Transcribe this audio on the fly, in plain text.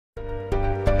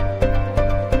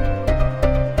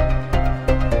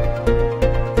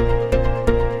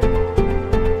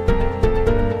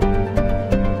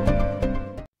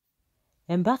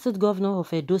Embattled Governor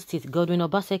of Edo State, Godwin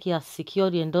Obaseki, has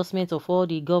secured the endorsement of all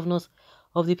the governors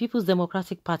of the People's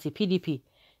Democratic Party (PDP)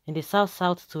 in the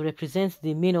South-South to represent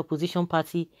the main opposition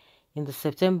party in the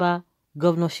September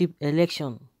governorship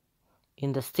election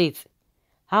in the state.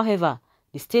 However,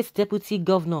 the state's deputy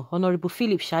governor, Honorable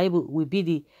Philip Shaibu, will be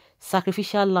the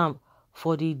sacrificial lamb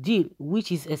for the deal,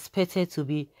 which is expected to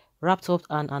be wrapped up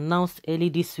and announced early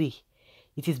this week.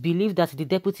 It is believed that the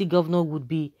deputy governor would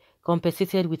be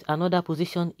compensated with another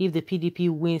position if the PDP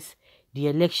wins the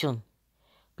election.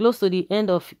 Close to the end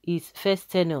of his first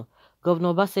tenure,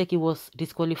 Governor Obaseki was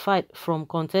disqualified from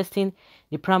contesting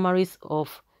the primaries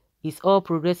of his All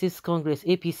Progressives Congress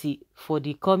 (APC) for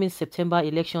the coming September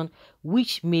election,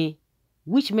 which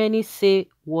many say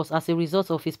was as a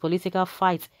result of his political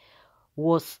fight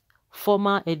was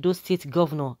former Edo State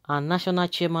Governor and National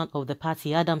Chairman of the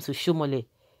party, Adams Oshomole.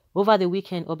 Over the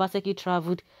weekend, Obaseki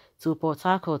traveled to Port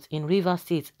Harcourt in Rivers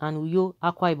State and Uyo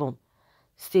Akwa Ibom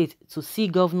State to see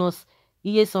Governors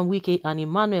Nyesom Wike and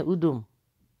Emmanuel Udom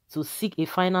to seek a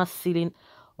final sealing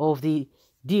of the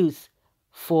deals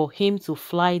for him to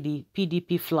fly the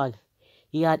PDP flag.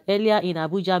 He had earlier in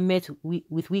Abuja met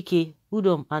with Wike,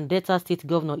 Udom and Delta State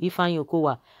Governor Ifeanyi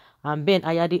Okowa and Ben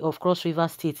Ayade of Cross River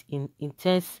State in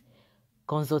intense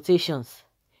consultations.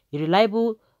 A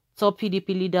reliable top PDP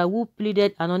leader who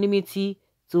pleaded anonymity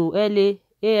to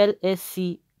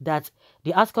ALSC that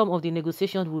the outcome of the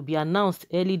negotiations will be announced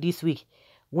early this week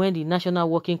when the National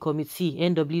Working Committee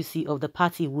 (NWC) of the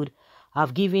party would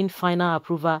have given final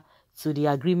approval to the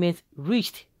agreement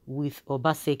reached with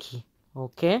Obaseki.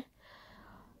 Okay,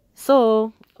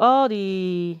 so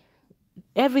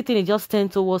everything is just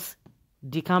tend towards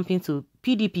decamping to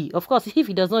PDP. Of course, if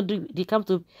he does not decamp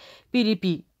to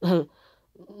PDP, who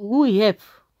will help?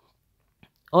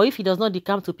 Or if he does not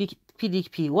decamp to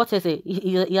PDP, what else?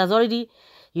 He has already,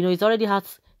 he's already had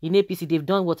in APC. They've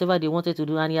done whatever they wanted to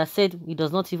do, and he has said he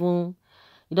does not even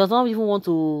want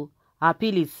to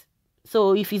appeal it.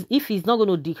 So if he's not going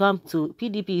to decamp to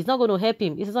PDP, it's not going to help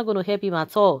him. It's not going to help him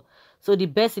at all. So the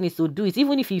best thing is to do it,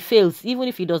 even if he fails, even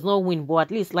if he does not win. But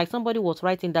at least, like somebody was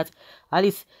writing that, at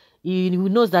least he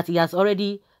knows that he has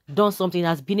already done something,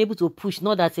 has been able to push.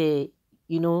 Not that you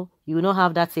will not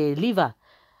have that lever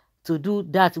to do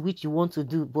that which you want to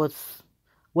do. But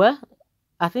well,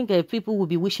 I think people will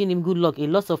be wishing him good luck. A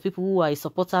lot of people who are his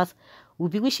supporters will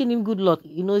be wishing him good luck.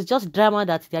 It's just drama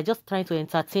that they are just trying to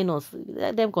entertain us.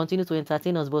 Let them continue to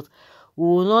entertain us, but we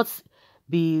will not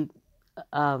be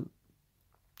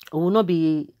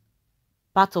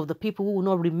part of the people who will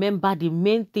not remember the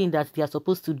main thing that they are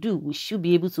supposed to do. We should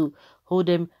be able to hold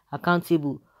them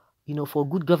accountable, for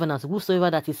good governance, whosoever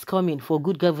that is coming for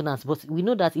good governance. But we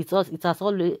know that it has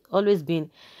always been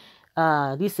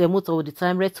this most of the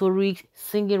time rhetoric,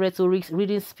 singing rhetoric,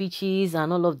 reading speeches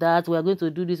and all of that. We are going to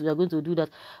do this, we are going to do that.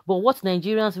 But what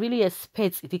Nigerians really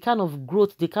expect, the kind of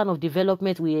growth, the kind of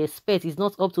development we expect is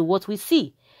not up to what we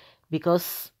see,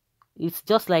 because it's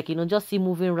just like, just see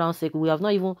moving around circle. We have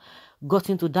not even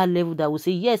gotten to that level that we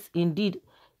say, yes, indeed,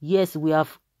 yes, we are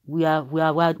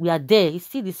there. It's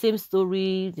still the same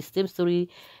story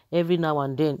every now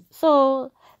and then.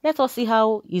 So let us see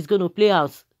how it's going to play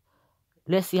out.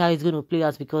 Let's see how it's going to play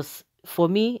out, because for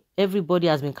me, everybody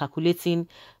has been calculating.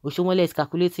 Oshomole is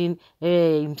calculating,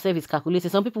 himself is calculating.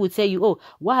 Some people will tell you, oh,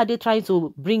 why are they trying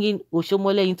to bring in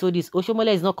Oshomole into this? Oshomole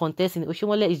is not contesting.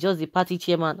 Oshomole is just the party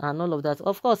chairman and all of that.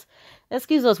 Of course,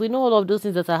 excuse us, we know all of those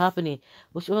things that are happening.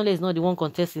 Oshomole is not the one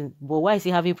contesting. But why is he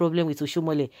having problem with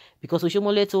Oshomole? Because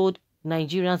Oshomole told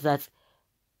Nigerians that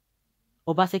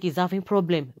Obaseki is having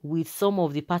problem with some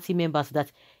of the party members,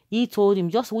 that he told him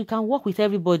we can work with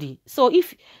everybody. So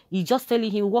if he's just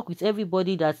telling him work with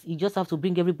everybody, that you just have to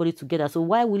bring everybody together. So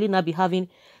why will he not be having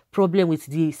problem with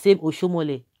the same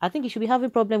Oshomole? I think he should be having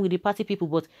problem with the party people,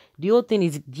 but the whole thing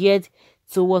is geared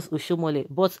towards Oshomole.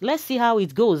 But let's see how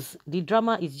it goes. The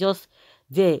drama is just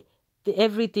there.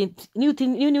 Everything, new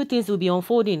things will be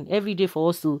unfolding every day for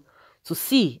us to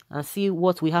see and see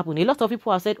what will happen. A lot of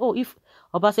people have said, oh, if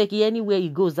Obaseki, anywhere he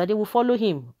goes, that they will follow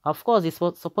him. Of course, his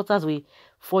supporters will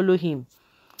follow him.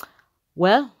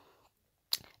 Well,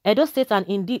 Edo State, and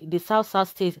indeed the South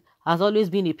State, has always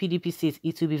been a PDP state.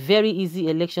 It will be very easy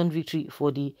election victory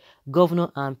for the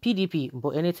governor and PDP,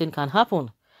 but anything can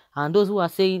happen. And those who are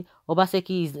saying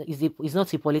Obaseki is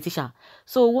not a politician.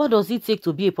 So what does it take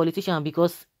to be a politician?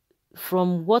 Because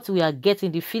from what we are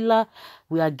getting, the feeler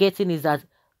we are getting is that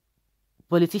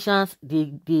politicians,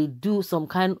 they do some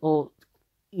kind of,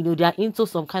 they are into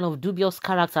some kind of dubious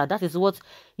character. That is what,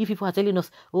 if people are telling us,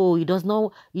 oh, he does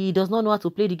not know how to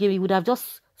play the game, he would have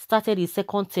just started his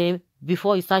second term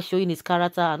before he starts showing his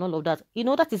character and all of that.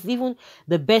 That is even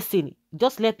the best thing.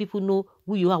 Just let people know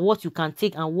who you are, what you can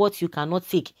take and what you cannot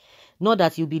take. Not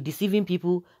that you'll be deceiving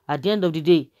people. At the end of the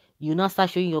day, you now start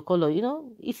showing your color.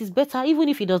 It is better. Even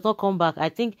if he does not come back, I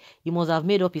think he must have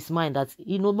made up his mind that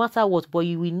no matter what, but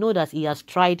you will know that he has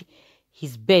tried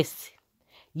his best.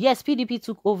 Yes, PDP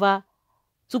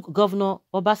took Governor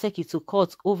Obaseki to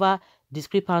court over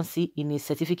discrepancy in his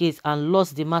certificates and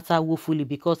lost the matter woefully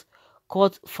because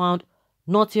court found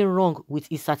nothing wrong with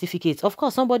his certificates. Of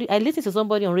course, I listened to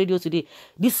somebody on radio today,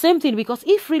 the same thing, because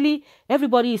if really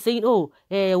everybody is saying, oh,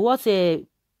 what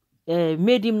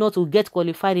made him not to get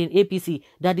qualified in APC,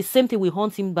 that the same thing will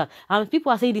haunt him back. And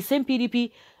people are saying the same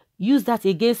PDP used that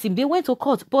against him. They went to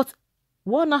court, but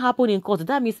what now happened in court?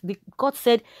 That means the court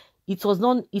said it was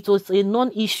a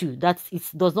non-issue, that it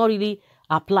does not really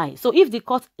apply. So if the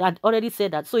court had already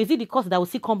said that, so is it the court that will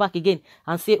still come back again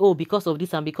and say, oh, because of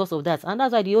this and because of that? And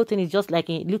that's why the whole thing is just like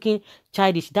looking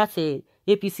childish. That's a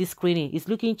APC screening. It's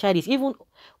looking childish. Even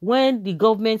when the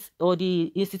government or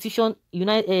the institution,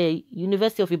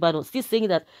 University of Ibadan, still saying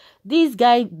that this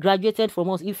guy graduated from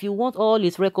us. If you want all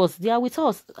his records, they are with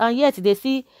us. And yet they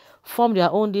still form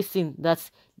their own this thing that,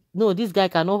 no, this guy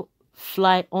cannot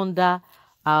fly under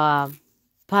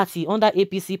party, under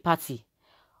APC party.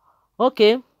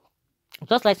 Okay,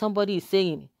 just like somebody is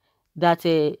saying that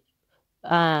the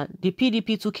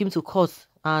PDP took him to court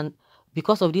and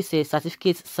because of this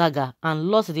certificate saga and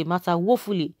lost the matter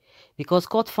woefully because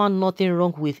court found nothing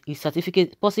wrong with his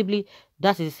certificate. Possibly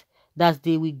that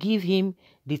they will give him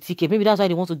the ticket. Maybe that's why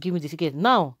they want to give him the ticket.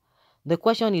 Now, the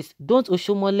question is, don't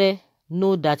Oshomole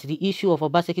know that the issue of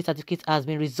Obaseki certificate has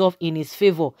been resolved in his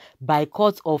favor by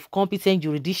courts of competent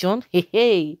jurisdiction?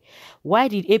 Hey, why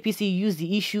did APC use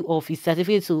the issue of his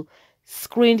certificate to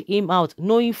screen him out,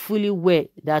 knowing fully well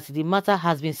that the matter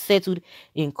has been settled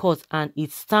in court and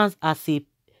it stands as a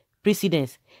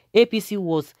precedent? APC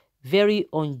was very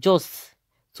unjust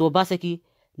to Obaseki.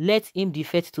 Let him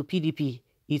defect to PDP.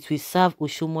 It will serve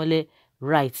Oshomole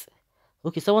right.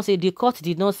 Okay, someone said the court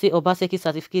did not say Obaseki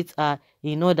certificates are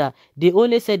in order. They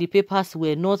only said the papers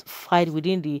were not filed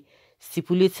within the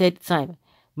stipulated time.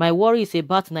 My worry is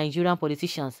about Nigerian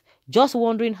politicians. Just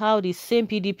wondering how the same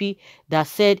PDP that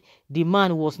said the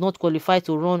man was not qualified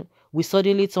to run will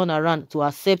suddenly turn around to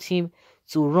accept him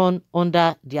to run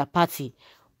under their party.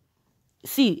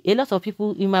 See, a lot of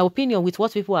people, in my opinion, with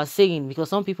what people are saying, because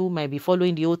some people might be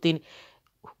following the whole thing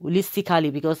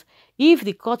holistically, because if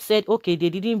the court said, okay, they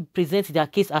didn't present their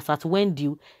case as at when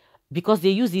due, because they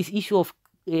use this issue of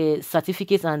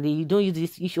certificates and they don't use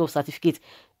this issue of certificates,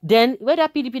 then whether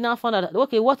PDP now found out,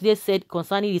 okay, what they said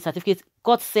concerning the certificates,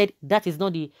 court said that is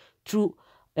not the true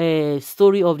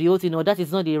story of the whole thing, or that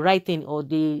is not the right thing, or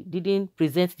they didn't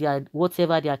present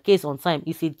their case on time,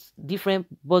 it's a different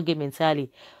ballgame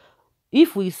entirely.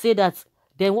 If we say that,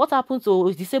 then what happened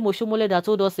to the same Oshomole that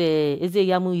told us Eze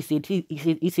Yamu is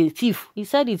a thief? He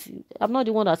said it. I'm not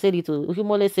the one that said it.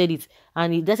 Oshomole said it.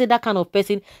 And they said that kind of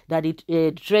person that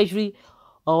the treasury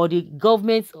or the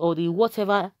government or the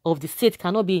whatever of the state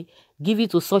cannot be given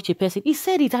to such a person. He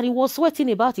said it and he was sweating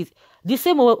about it. The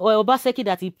same Obaseki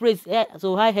that he praised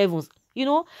to high heavens.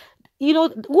 Who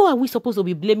are we supposed to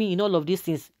be blaming in all of these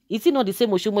things? Is it not the same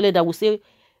Oshomole that will say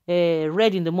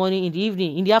red in the morning, in the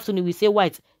evening, in the afternoon we say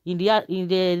white, in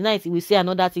the night we say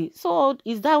another thing? So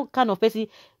is that kind of person,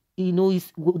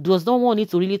 does not want it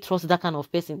to really trust that kind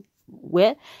of person?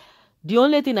 Well, the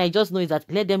only thing I just know is that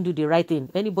let them do the right thing.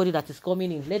 Anybody that is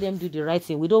coming in, let them do the right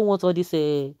thing. We don't want all this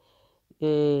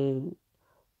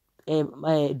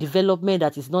development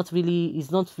that is not really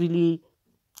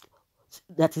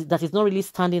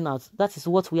standing out. That is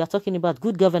what we are talking about.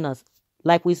 Good governance.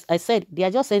 Like I said, they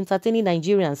are just entertaining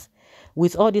Nigerians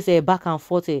with all this back and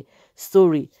forth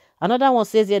story. Another one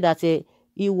says here that it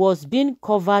was being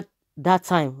covered that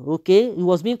time. Okay, it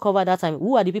was being covered that time.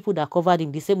 Who are the people that covered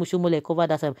him? The same Oshomole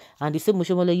covered that time, and the same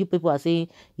Oshomole you people are saying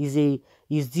is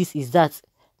that.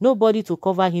 Nobody to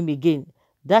cover him again.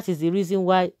 That is the reason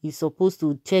why he's supposed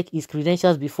to check his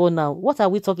credentials before now. What are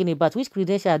we talking about? Which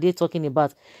credential are they talking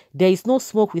about? There is no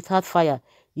smoke without fire.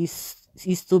 Is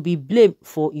to be blamed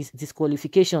for his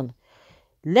disqualification.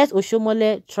 Let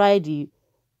Oshomole try the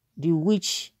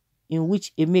witch in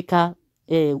which Emeka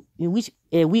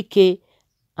Wike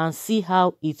and see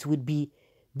how it would be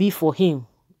for him.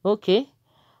 Okay,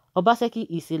 Obaseki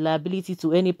is a liability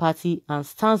to any party and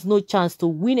stands no chance to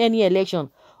win any election.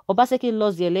 Obaseki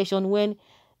lost the election when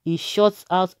he shut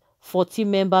out 40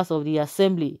 members of the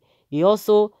assembly. He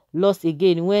also lost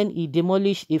again when he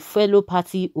demolished a fellow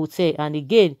party hotel, and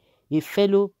again a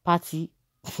fellow party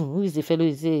who is the fellow?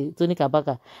 Is Tony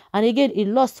Kabaka. And again he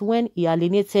lost when he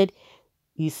alienated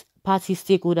his party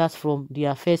stakeholders from the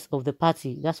affairs of the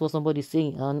party. That's what somebody's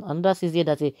saying. And another says here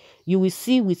that you will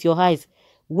see with your eyes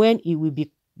when he will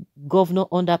be governor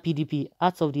under PDP.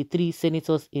 Out of the 3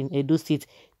 senators in Edo State,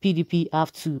 PDP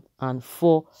have 2 and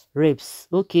 4 reps.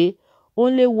 Okay,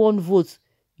 only 1 vote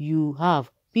you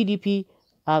have. PDP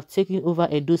have taken over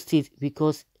Edo State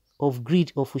because of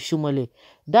greed of Ushumole.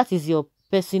 That is your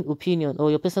personal opinion or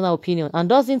your personal opinion and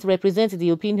doesn't represent the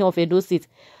opinion of Edo State.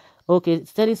 Okay,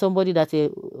 it's telling somebody that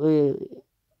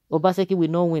Obaseki will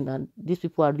not win, and these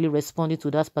people are really responding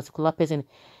to that particular person.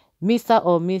 Mr.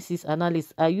 or Mrs.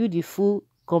 Analyst, are you the full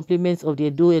complement of the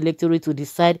Edo electorate to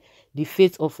decide the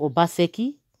fate of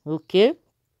Obaseki? Okay.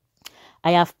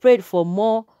 I have prayed for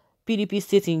more PDP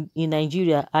states in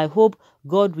Nigeria. I hope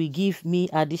God will give me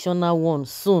additional one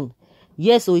soon.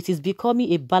 Yes, so it is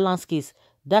becoming a balanced case.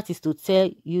 That is to tell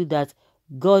you that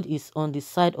God is on the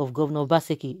side of Governor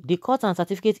Obaseki. The court and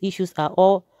certificate issues are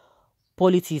all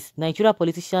politics. Nigeria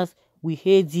politicians, we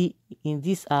hate thee in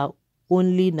this are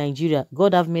only Nigeria.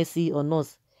 God have mercy on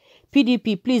us.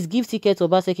 PDP, please give ticket to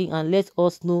Obaseki and let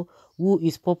us know who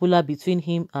is popular between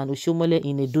him and Oshomole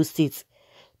in Edo State.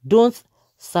 Don't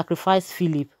sacrifice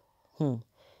Philip.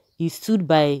 He stood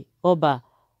by Oba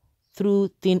through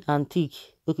thin and thick.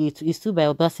 Okay, he stood by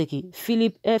Obaseki.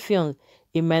 Philip Effiong,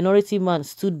 a minority man,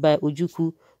 stood by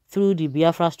Ojukwu through the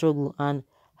Biafra struggle and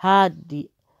had the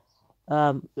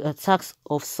attacks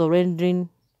of surrendering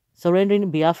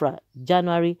Biafra.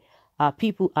 January, our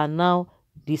people are now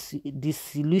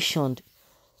disillusioned.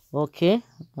 Okay.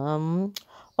 All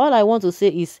I want to say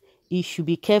is you should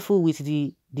be careful with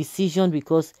the decision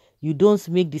because you don't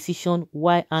make decision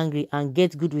while angry and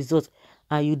get good results,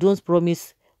 and you don't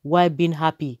promise while being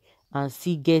happy and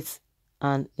still get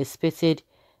an expected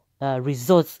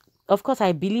results. Of course,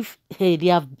 I believe they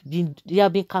have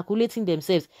been calculating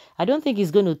themselves. I don't think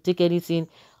he's going to take anything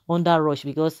under rush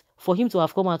because for him to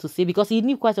have come out to say, because he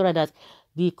knew quite alright that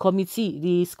the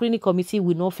screening committee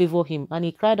will not favor him, and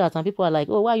he cried out and people are like,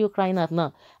 oh, why are you crying out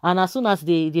now? And as soon as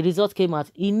the result came out,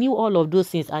 he knew all of those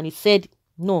things and he said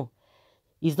no,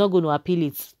 he's not going to appeal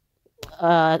it.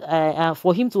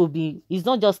 For him to be, it's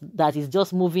not just that he's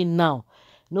just moving now.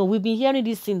 No, we've been hearing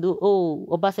this thing though, oh,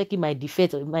 Obaseki might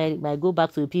defect, might go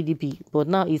back to the PDP, but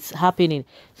now it's happening.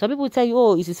 Some people tell you,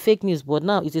 oh, it is fake news, but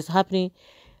now it is happening.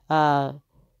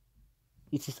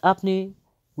 It is happening.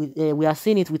 We are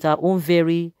seeing it with our own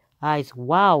very eyes.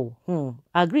 Wow.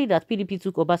 Agree that PDP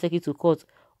took Obaseki to court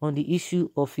on the issue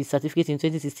of his certificate in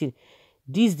 2016.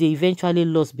 This they eventually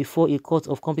lost before a court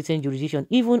of competent jurisdiction,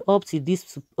 even up to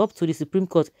the Supreme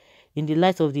Court. In the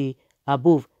light of the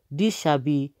above, this shall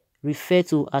be referred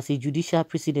to as a judicial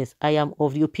precedent. I am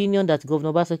of the opinion that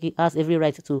Governor Obaseki has every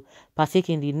right to partake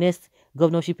in the next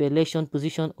governorship election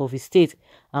position of his state,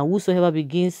 and whosoever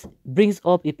brings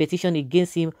up a petition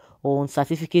against him on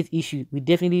certificate issue will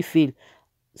definitely fail.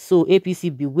 So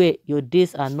APC, beware, your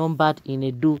days are numbered in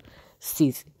Edo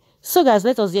State. So guys,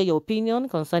 let us hear your opinion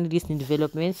concerning these new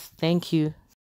developments. Thank you.